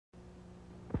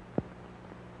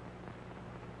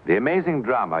The amazing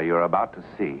drama you're about to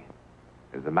see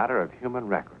is a matter of human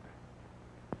record.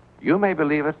 You may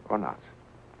believe it or not,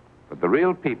 but the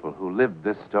real people who lived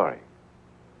this story,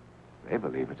 they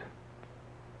believe it.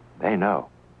 They know.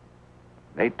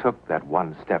 They took that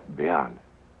one step beyond.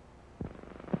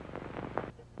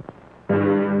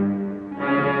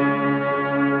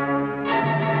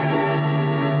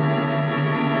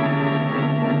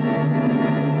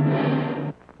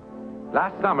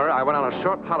 Last summer, I went on a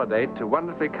short holiday to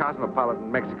wonderfully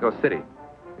cosmopolitan Mexico City.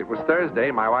 It was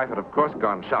Thursday. My wife had, of course,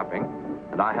 gone shopping,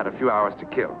 and I had a few hours to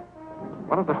kill.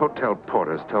 One of the hotel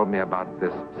porters told me about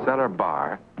this cellar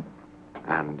bar,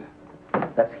 and...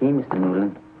 That's he, Mr.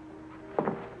 Newland.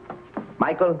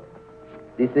 Michael,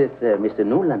 this is Mr.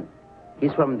 Newland.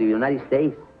 He's from the United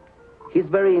States. He's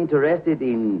very interested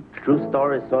in true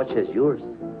stories such as yours.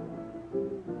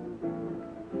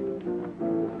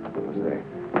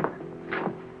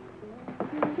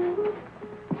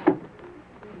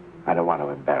 I don't want to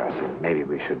embarrass him. Maybe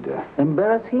we should...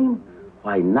 Embarrass him?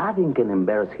 Why, nothing can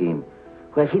embarrass him.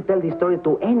 Well, he tells the story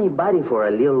to anybody for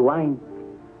a little wine.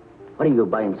 Why don't you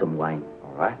buy him some wine?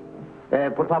 All right.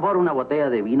 Por favor, una botella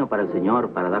de vino para el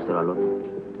señor, para dárselo al otro.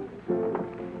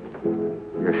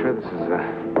 You're sure this is...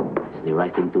 It's the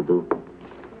right thing to do.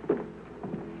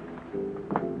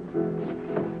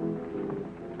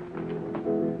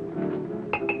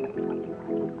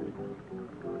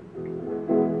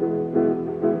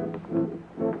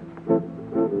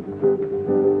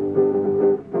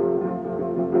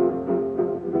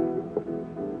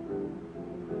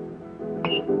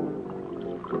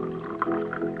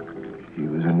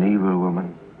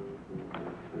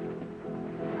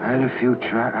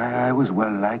 I was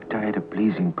well liked. I had a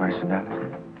pleasing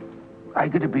personality. I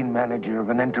could have been manager of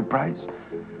an enterprise.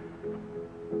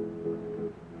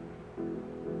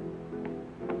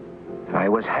 I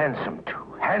was handsome, too.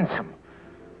 Handsome.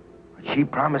 But she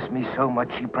promised me so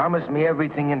much. She promised me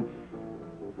everything, and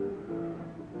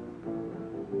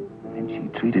then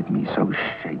she treated me so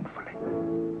shamefully.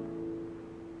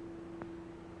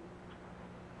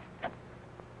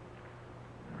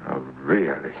 Oh,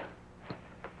 really?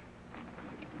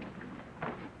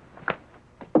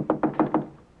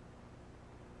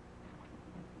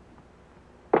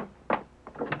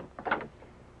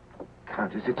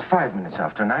 It's 5 minutes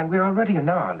after 9. We're already an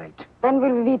hour late. Then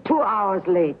we'll be 2 hours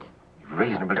late.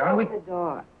 Reasonable, darling. Open the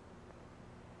door.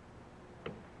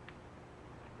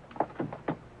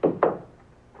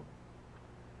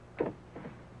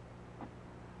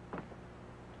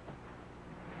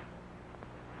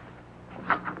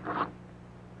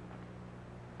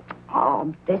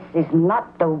 Oh, this is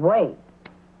not the way.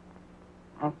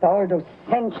 After all those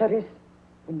centuries,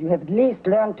 would you have at least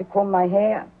learned to comb my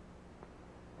hair?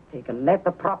 Take a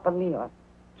letter properly, or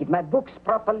keep my books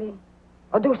properly,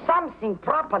 or do something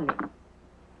properly.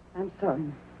 I'm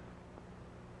sorry.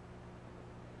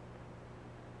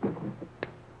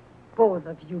 Both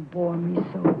of you bore me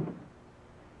so.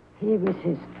 He with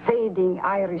his fading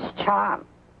Irish charm,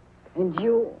 and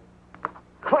you...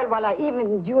 Well,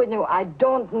 even you know, I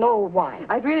don't know why.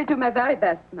 I really do my very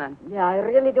best, man. Yeah, I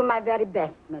really do my very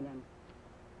best, madam.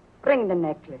 Bring the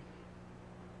necklace.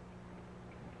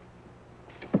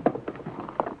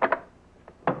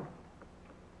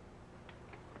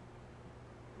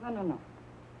 No.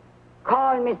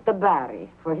 Call Mr. Barry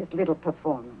for his little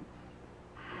performance.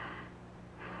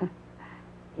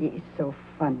 He is so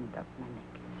fond of my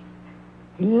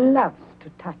necklace. He loves to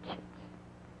touch it.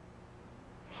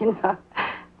 You know,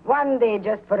 one day,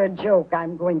 just for a joke,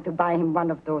 I'm going to buy him one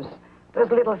of those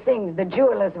little things the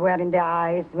jewelers wear in their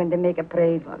eyes when they make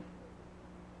appraisals.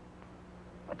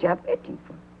 What you are waiting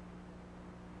for?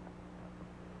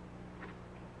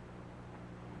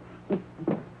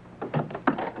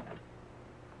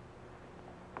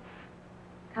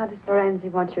 Countess Lorenzi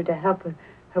wants you to help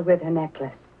her with her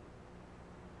necklace.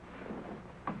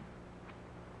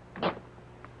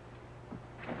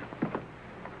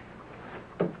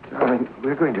 Darling,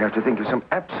 we're going to have to think of some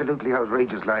absolutely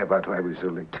outrageous lie about why we're so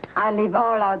late. I leave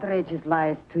all outrageous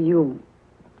lies to you,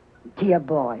 dear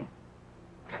boy.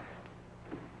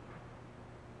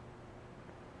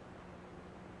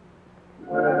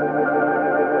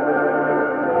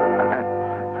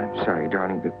 I'm sorry,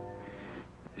 darling, but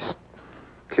this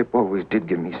clip always did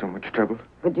give me so much trouble.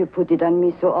 But you put it on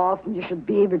me so often, you should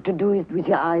be able to do it with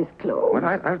your eyes closed. Well,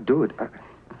 I'll do it.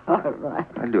 All right.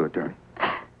 I'll do it, darling.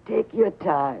 Take your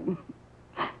time.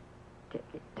 Take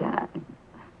your time.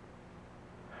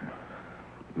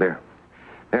 There.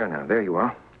 There now. There you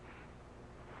are.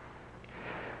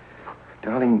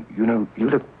 Darling, you know, you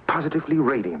look positively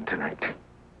radiant tonight.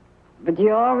 But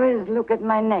you always look at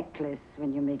my necklace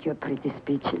when you make your pretty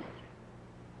speeches.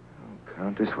 Oh,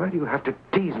 Countess, why do you have to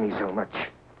tease me so much?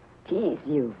 Tease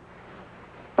you.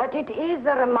 But it is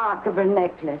a remarkable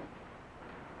necklace.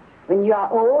 When you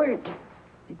are old,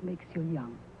 it makes you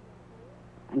young.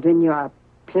 And when you are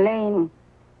plain,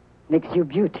 makes you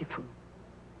beautiful.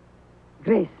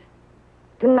 Grace,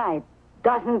 tonight,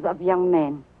 dozens of young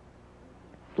men,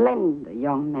 slender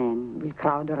young men, will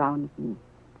crowd around me.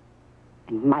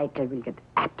 And Michael will get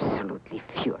absolutely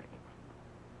furious.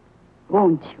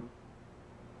 Won't you?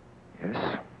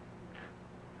 Yes.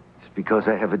 It's because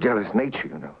I have a jealous nature,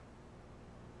 you know.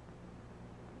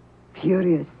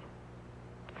 Furious.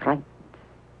 Frightened.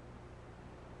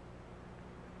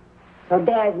 So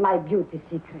there's my beauty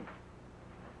secret.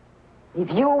 If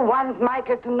you want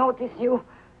Michael to notice you,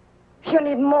 you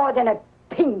need more than a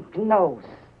pink nose.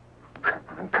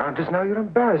 And Countess, now you're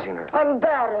embarrassing her.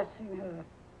 Embarrassing her.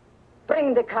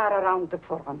 Bring the car around the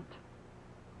front.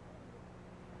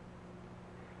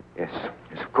 Yes,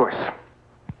 of course.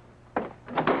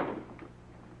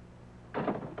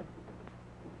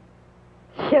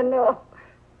 You know,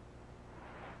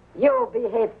 you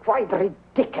behave quite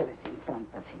ridiculous in front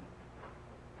of him.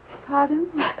 Pardon?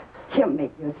 You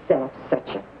make yourself such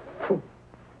a fool.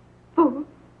 Fool?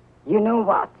 You know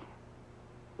what?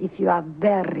 If you are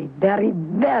very, very,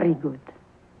 very good,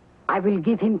 I will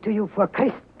give him to you for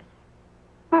Christmas.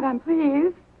 Madame,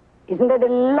 please. Isn't that a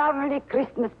lovely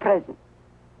Christmas present?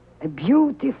 A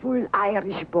beautiful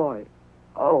Irish boy.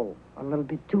 Oh, a little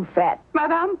bit too fat.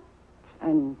 Madame?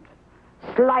 And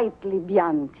slightly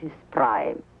beyond his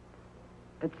prime.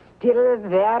 But still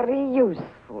very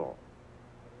useful.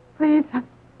 Please.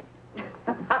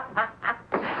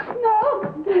 No.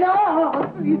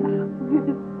 No. Please.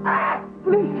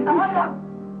 Please.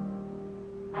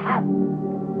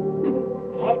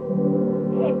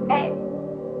 Hey.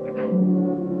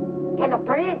 Can you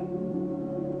breathe?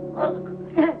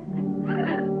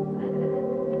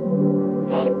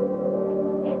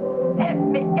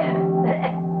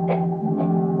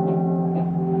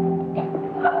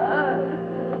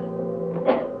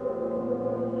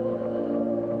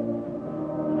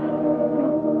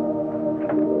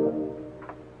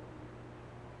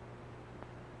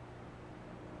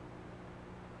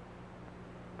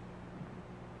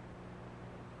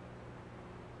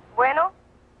 Bueno?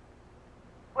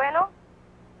 Bueno?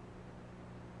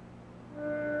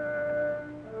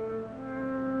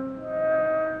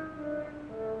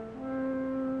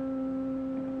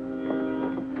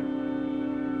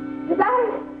 Dad!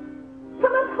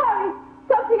 Come on, hurry!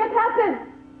 Something has happened!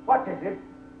 What is it?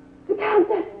 The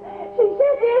Countess! She's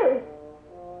ill!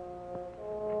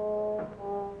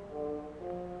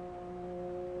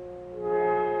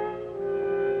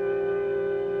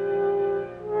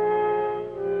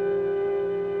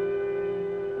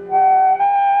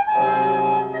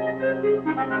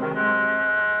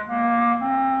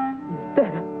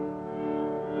 Dead.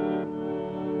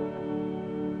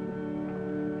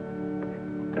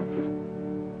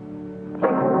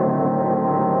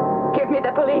 Give me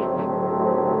the police.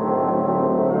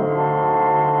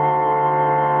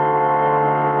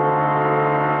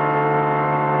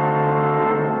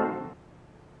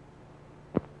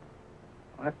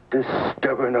 What a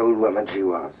stubborn old woman she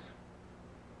was.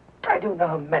 I don't know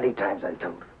how many times I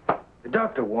told her. The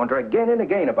doctor warned her again and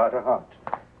again about her heart.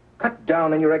 Cut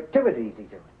down on your activities, he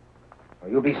said. Or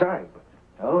you'll be sorry.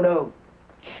 But no.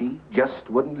 She just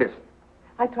wouldn't listen.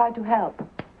 I tried to help.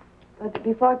 But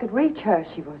before I could reach her,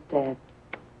 she was dead.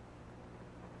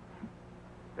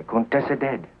 The Contessa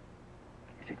dead.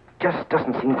 It just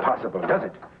doesn't seem possible, does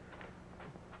it?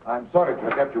 I'm sorry to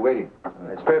have kept you waiting.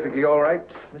 It's perfectly all right,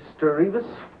 Mr. Rivas.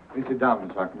 Please sit down,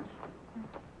 Miss Harkness.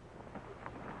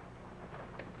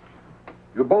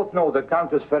 You both know that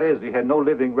Countess Ferresi had no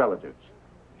living relatives.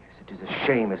 Yes, it is a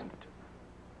shame, isn't it?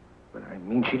 But I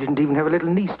mean, she didn't even have a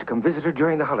little niece to come visit her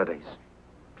during the holidays.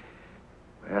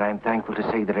 Well, I'm thankful to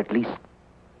say that at least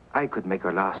I could make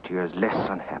her last years less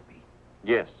unhappy.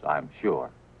 Yes, I'm sure.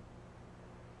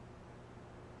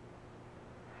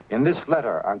 In this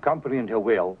letter accompanying her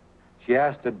will, she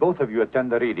asked that both of you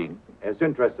attend the reading as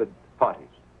interested parties.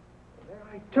 Well,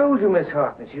 I told you, Miss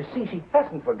Harkness. You see, she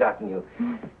hasn't forgotten you.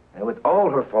 And with all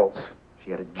her faults,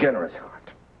 she had a generous heart.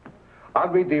 I'll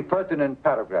read the pertinent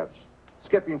paragraphs,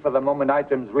 skipping for the moment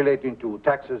items relating to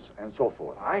taxes and so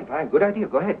forth. Fine. Good idea.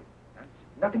 Go ahead.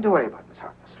 Nothing to worry about, Miss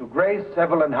Harkness. To Grace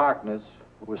Evelyn Harkness,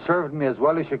 who served me as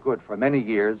well as she could for many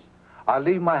years, I'll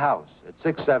leave my house at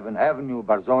 67 Avenue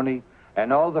Barzoni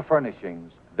and all the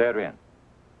furnishings therein.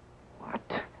 What?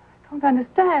 I don't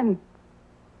understand.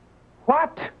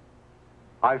 What?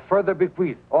 I further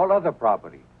bequeath all other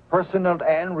property personal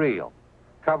and real,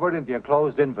 covered in the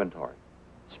enclosed inventory,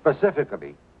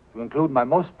 specifically to include my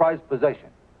most prized possession,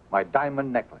 my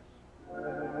diamond necklace.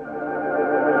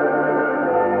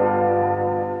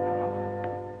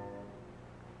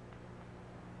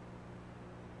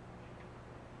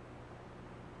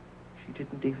 She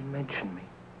didn't even mention me.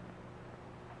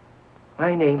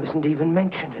 My name isn't even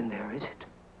mentioned in there, is it?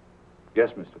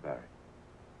 Yes, Mr. Barry.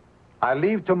 I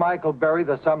leave to Michael Berry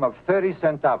the sum of 30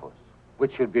 centavos,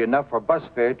 which should be enough for bus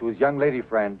fare to his young lady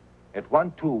friend at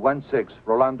 1216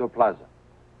 Rolando Plaza.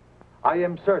 I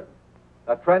am certain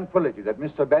the tranquility that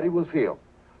Mr. Berry will feel,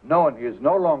 knowing he is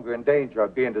no longer in danger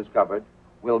of being discovered,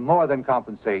 will more than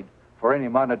compensate for any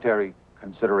monetary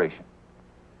consideration.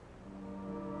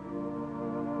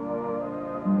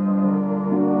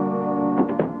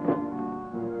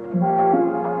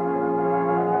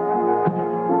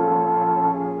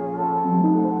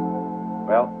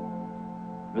 Well,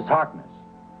 Miss Harkness,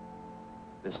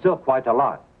 there's still quite a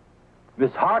lot.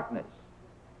 Miss Harkness.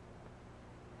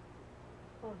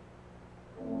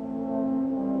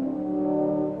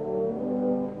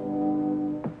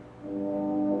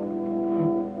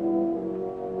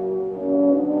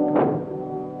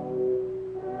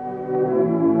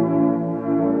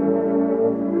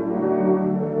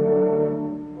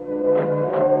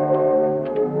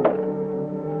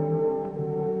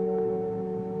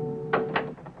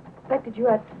 Expected you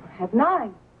at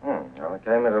 9. Well, I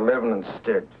came at 11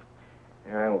 instead.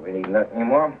 I won't be needing that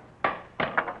anymore.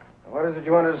 What is it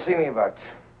you wanted to see me about?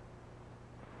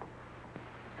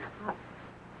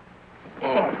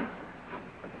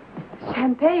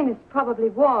 Champagne is probably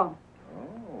warm.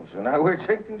 Oh, so now we're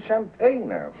drinking champagne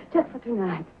now. Just for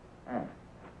tonight.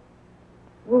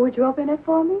 Well, would you open it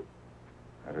for me?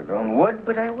 I don't would,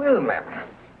 but I will, ma'am.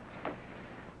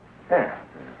 Yeah.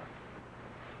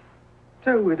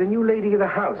 So, we're the new lady of the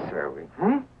house, are we?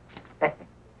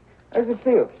 How's it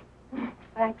feel?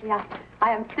 Frankly, I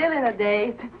am still in a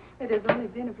daze. It has only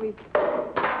been a week.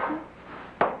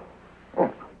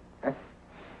 Oh.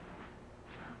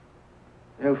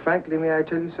 You know, frankly, may I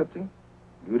tell you something?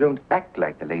 You don't act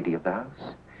like the lady of the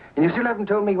house. And you still haven't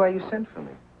told me why you sent for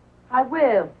me. I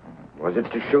will. Was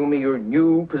it to show me your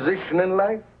new position in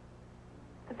life?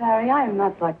 Mr. Barry, I am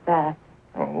not like that.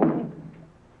 Oh.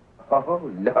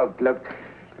 Oh, look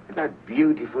at that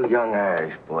beautiful young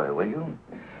Irish boy, will you?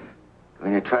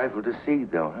 Going a trifle to see,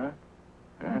 though,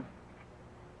 huh?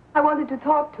 I wanted to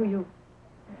talk to you.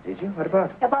 Did you? What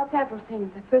about? About several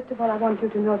things. First of all, I want you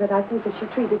to know that I think that she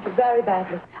treated you very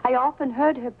badly. I often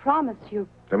heard her promise you.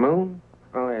 The moon?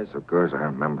 Oh, yes, of course, I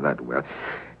remember that well.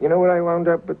 You know what I wound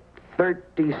up with?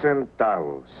 30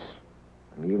 centavos.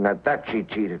 And even at that, she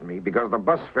cheated me because the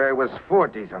bus fare was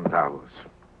 40 centavos.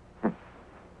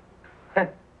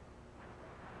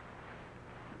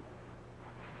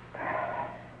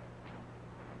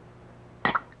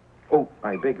 Oh,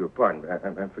 I beg your pardon.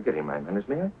 I'm forgetting my manners,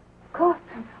 may I? Of course.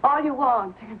 All you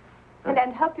want. And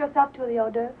then help yourself to the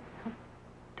hors d'oeuvres.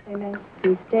 They may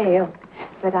be stale,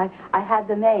 but I had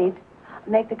the maid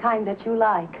make the kind that you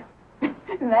like.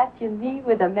 Imagine me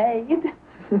with a maid.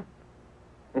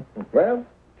 Well,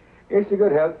 here's to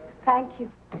good health. Thank you.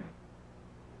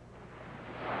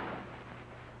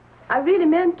 I really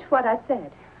meant what I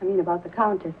said. I mean, about the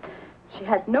Countess. She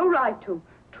had no right to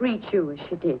treat you as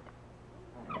she did.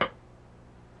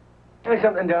 Give me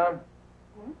something, Don.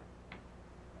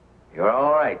 You're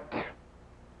all right.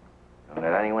 Don't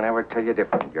let anyone ever tell you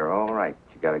different. You're all right.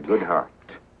 You got a good heart.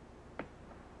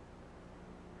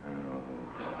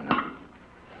 Oh, no.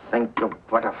 Think of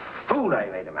what a fool I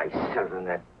made of myself in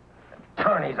that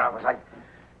attorney's office. I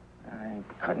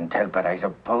couldn't help it, I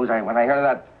suppose. When I heard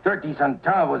that 30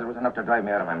 centavos, it was enough to drive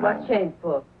me out of my mind. What's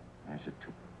shameful? Yes, it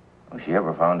too. If she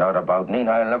ever found out about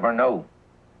Nina, I'll never know.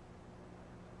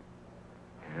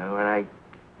 You know, when I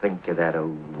think of that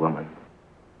old woman,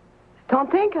 Don't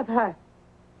think of her.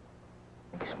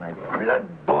 makes my blood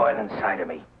boil inside of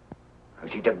me. How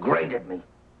she degraded me.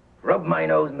 Rubbed my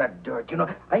nose in that dirt. You know,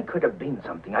 I could have been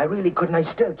something. I really could, and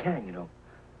I still can, you know.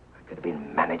 I could have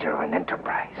been manager of an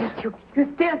enterprise. Yes, you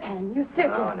still can. You still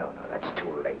can. No, that's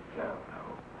too late now, no.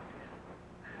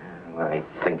 When I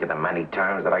think of the many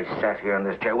times that I sat here in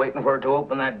this chair waiting for her to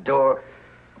open that door.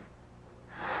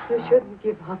 You shouldn't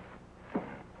give up.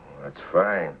 That's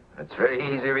fine. That's very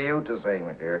easy for you to say,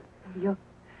 my dear. You're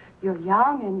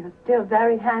young and you're still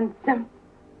very handsome.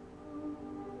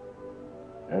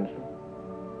 Handsome?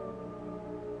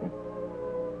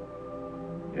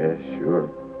 Yes, sure.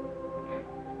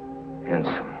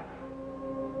 Handsome.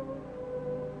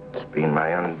 It's been my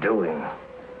undoing.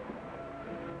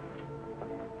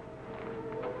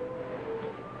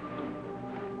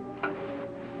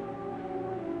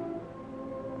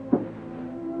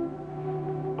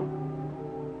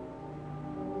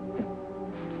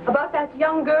 About that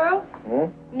young girl, Hmm?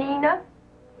 Nina.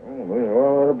 Oh, we know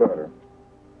all about her.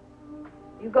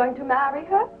 You going to marry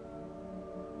her?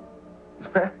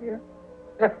 Yeah.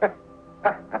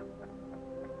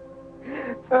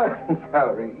 Oh,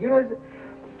 Valerie, you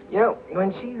know,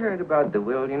 when she heard about the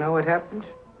will, you know what happened?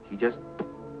 She just...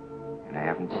 And I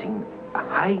haven't seen a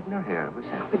hide nor hair of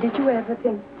herself. But did you ever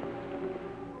think?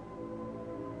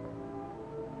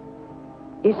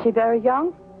 Is she very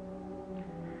young?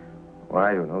 Well,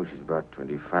 I don't know. She's about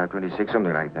 25, 26,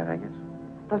 something like that, I guess.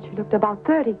 I thought she looked about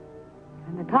 30.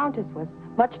 And the Countess was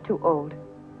much too old.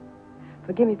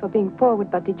 Forgive me for being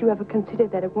forward, but did you ever consider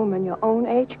that a woman your own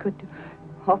age could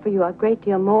offer you a great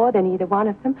deal more than either one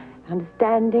of them?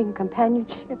 Understanding,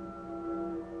 companionship.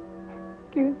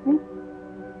 Excuse me.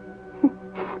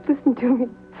 Listen to me.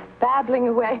 Babbling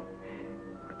away.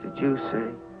 What did you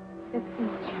say? Yes,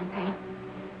 Mr. Champagne.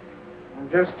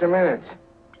 Just a minute.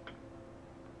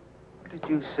 What did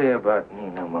you say about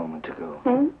Nina a moment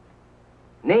ago?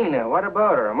 Nina, what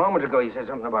about her? A moment ago you said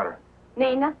something about her.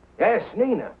 Nina? Yes,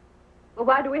 Nina. Well,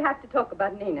 why do we have to talk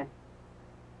about Nina?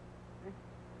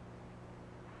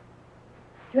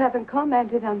 You haven't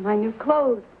commented on my new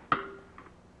clothes.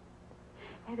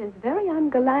 It is very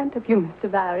ungallant of you, Mr.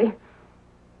 Barry.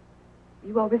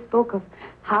 You always spoke of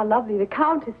how lovely the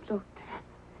Countess looked.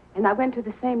 And I went to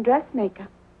the same dressmaker.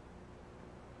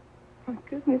 Oh,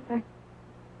 goodness,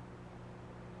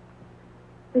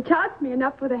 they charged me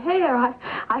enough for the hair.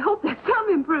 I hope there's some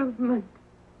improvement.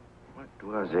 What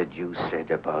was it you said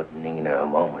about Nina a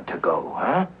moment ago,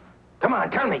 huh? Come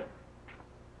on, tell me.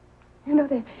 You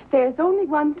know, there's only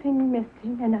one thing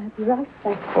missing, and I'll be right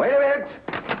back. Wait a minute.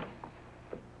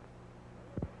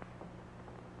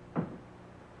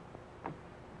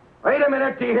 Wait a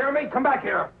minute, do you hear me? Come back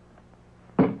here.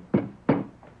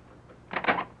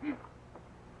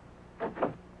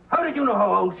 How did you know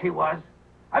how old she was?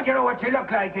 How'd you know what she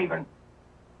looked like, even?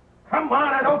 Come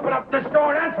on and open up this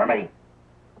door and answer me.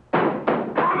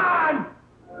 Come on!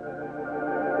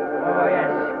 Oh, yes.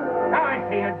 Now I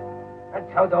see it.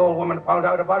 That's how the old woman found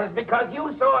out about us, because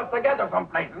you saw us together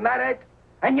someplace, isn't that it?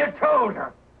 And you told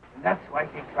her. And that's why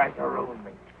she tried to ruin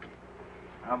me.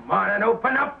 Come on and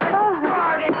open up this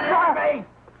door, you hear me?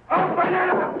 Open it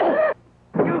up!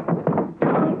 You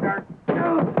told her.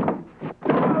 You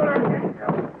told her, didn't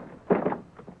you?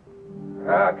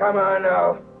 Come on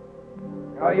now.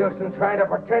 No use in trying to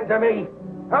pretend to me.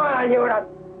 Come on, you not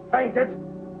fainted.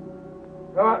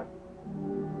 Come on.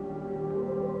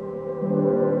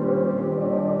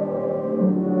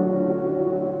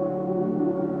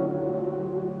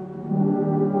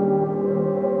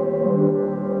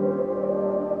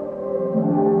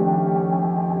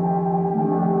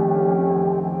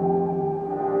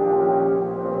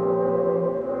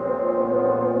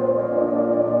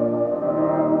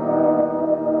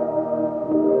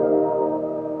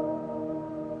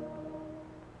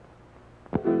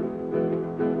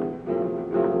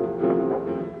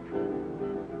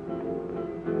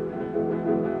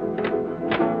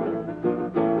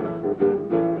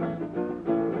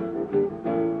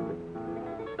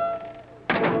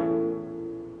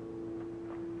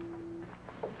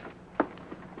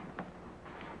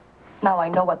 Now I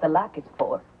know what the lock is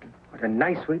for. What a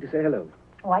nice way to say hello.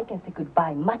 Oh, I can say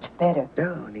goodbye much better.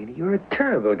 No, Nina, you're a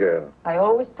terrible girl. I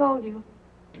always told you.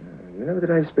 You know that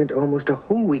I've spent almost a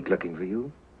whole week looking for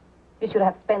you? You should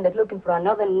have spent it looking for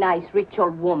another nice, rich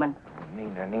old woman. Oh,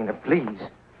 Nina, please.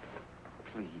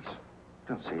 Please.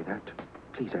 Don't say that.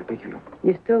 Please, I beg you.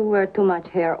 You still wear too much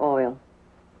hair oil.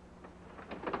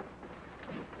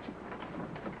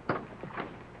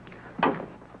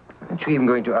 Aren't you even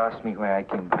going to ask me why I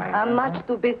came by? I'm much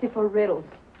too busy for riddles.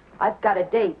 I've got a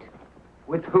date.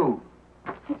 With who?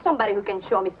 Somebody who can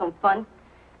show me some fun.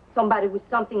 Somebody with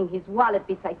something in his wallet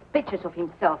besides pictures of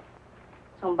himself.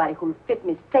 Somebody who'll fit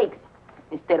mistakes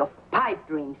instead of pipe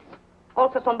dreams.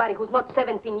 Also somebody who's not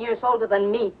 17 years older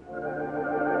than me. You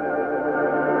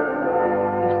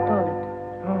stole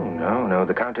it. Oh, no.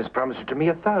 The Countess promised it to me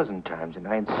 1,000 times, and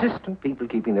I insist on people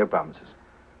keeping their promises.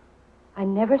 I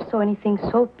never saw anything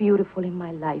so beautiful in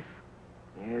my life.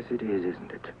 Yes, it is,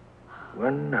 isn't it?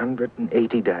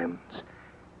 180 diamonds.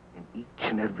 And each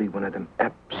and every one of them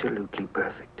absolutely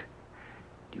perfect.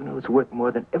 Do you know it's worth more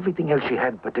than everything else she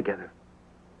had put together?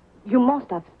 You must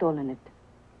have stolen it.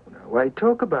 Now, why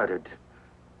talk about it?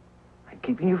 I'm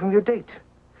keeping you from your date.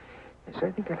 Yes,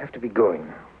 I think I'll have to be going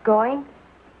now. Going?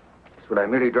 Yes, well, I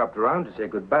merely dropped around to say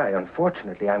goodbye.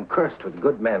 Unfortunately, I'm cursed with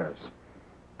good manners.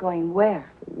 Going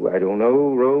where? Oh, I don't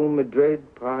know. Rome, Madrid,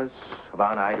 Paris,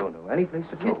 Havana, I don't know. Any place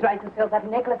at all. You tried to sell that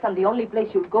necklace, and the only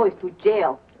place you'll go is to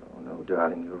jail. Oh, no,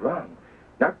 darling, you're wrong.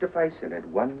 Not if I sell it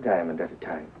one diamond at a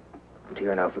time. But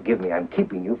here now, forgive me. I'm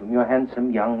keeping you from your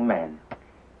handsome young man.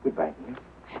 Goodbye, Nina.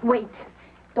 Wait.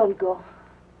 Don't go.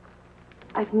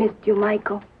 I've missed you,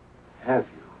 Michael. Have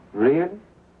you? Really?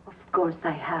 Of course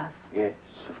I have. Yes,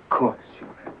 of course you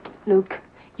have. Look,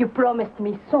 you promised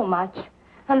me so much,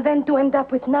 and then to end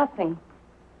up with nothing.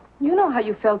 You know how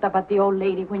you felt about the old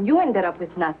lady when you ended up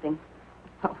with nothing.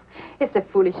 Oh, it's a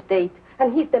foolish date,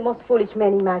 and he's the most foolish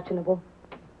man imaginable.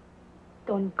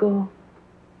 Don't go.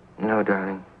 No,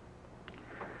 darling.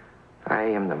 I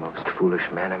am the most foolish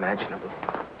man imaginable.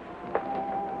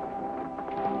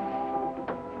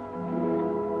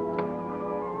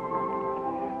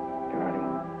 Darling,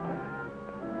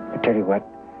 I tell you what.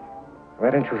 Why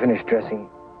don't you finish dressing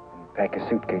and pack a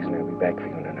suitcase and I'll be back for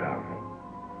you in an hour.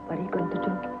 What are you going to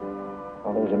do?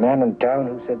 Well, there was a man in town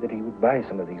who said that he would buy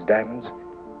some of these diamonds.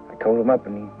 I called him up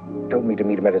and he told me to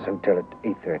meet him at his hotel at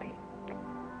 8:30.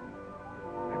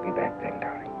 I'll be back then,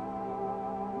 darling.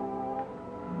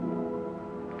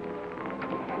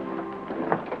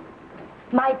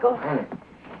 Michael,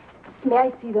 may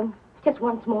I see them just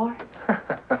once more?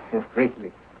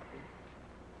 Really?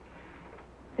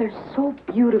 They're so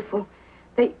beautiful.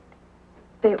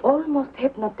 They almost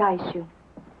hypnotize you.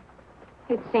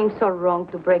 It seems so wrong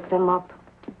to break them up.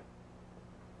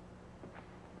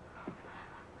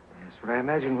 Yes, but I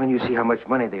imagine when you see how much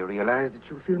money they realize that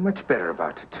you'll feel much better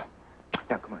about it.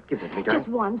 Now, come on, give them to me, darling.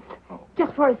 Just once. Oh.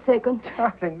 Just for a second.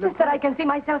 Darling, look. Just that I can see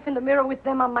myself in the mirror with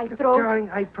them on my Look, throat. darling,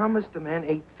 I promised the man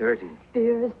 8:30.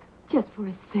 Dearest, just for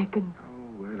a second.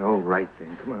 Oh, well, all right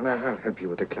then. Come on, I'll help you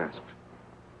with the clasps.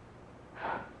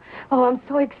 Oh, I'm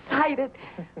so excited.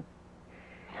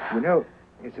 You know,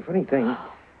 it's a funny thing.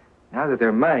 Now that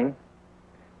they're mine,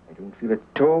 I don't feel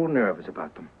at all nervous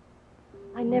about them.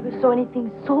 I never saw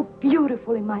anything so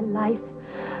beautiful in my life.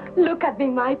 Look at me,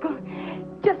 Michael.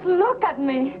 Just look at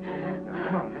me. Now,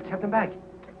 come on, let's have them back.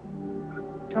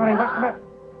 Darling, what's the matter?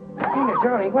 Nina,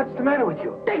 darling, what's the matter with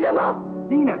you? Take them off.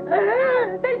 Nina.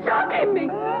 They're shocking me.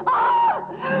 Oh!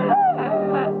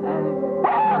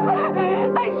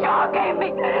 They're shocking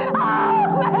me.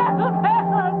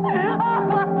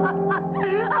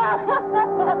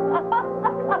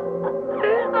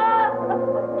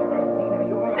 Nina,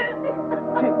 you all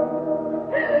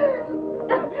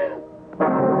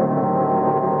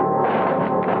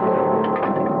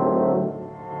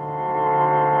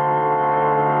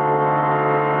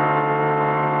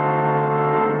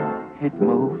It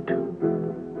moved.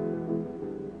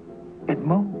 It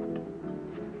moved.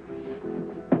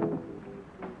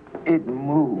 It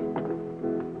moved.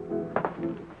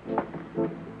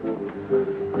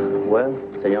 Well,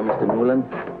 Senor Mr. Newland,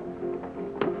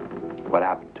 What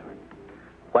happened to him?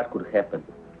 what could happen?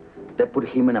 They put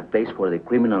him in a place where the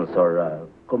criminals are,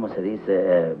 como se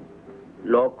dice,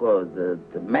 loco,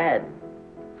 the mad.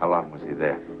 How long was he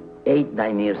there? 8,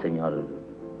 9 years, senor.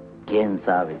 ¿Quién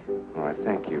sabe? All right,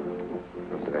 thank you.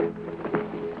 Jose.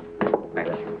 Thank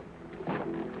you.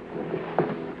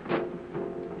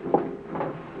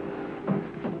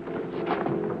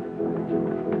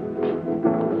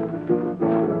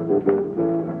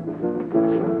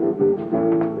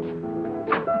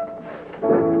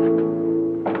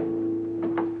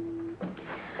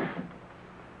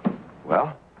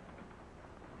 Well,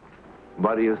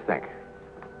 what do you think?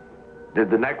 Did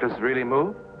the necklace really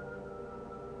move?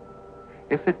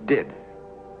 If it did,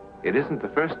 it isn't the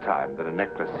first time that a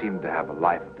necklace seemed to have a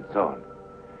life of its own.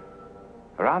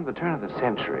 Around the turn of the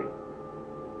century,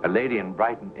 a lady in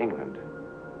Brighton, England,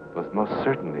 was most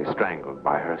certainly strangled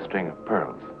by her string of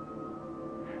pearls.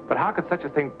 But how could such a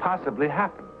thing possibly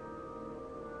happen?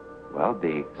 Well,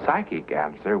 the psychic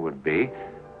answer would be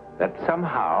that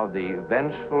somehow the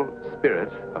vengeful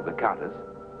spirit of the Countess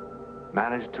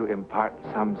managed to impart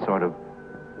some sort of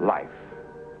life,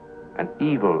 an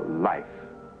evil life,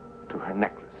 to her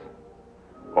necklace.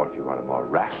 Or if you want a more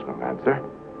rational answer,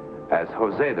 as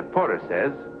Jose the porter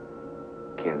says,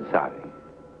 quien sabe?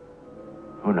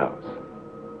 Who knows?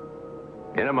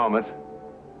 In a moment,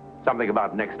 something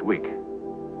about next week.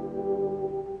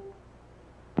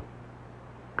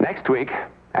 Next week,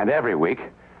 and every week,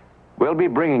 we'll be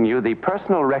bringing you the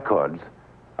personal records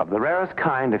of the rarest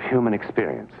kind of human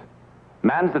experience.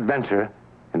 Man's adventure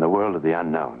in the world of the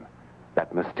unknown.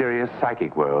 That mysterious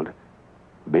psychic world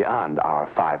beyond our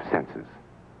 5 senses.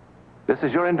 This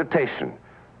is your invitation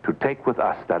to take with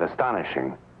us that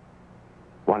astonishing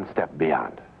one step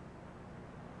beyond.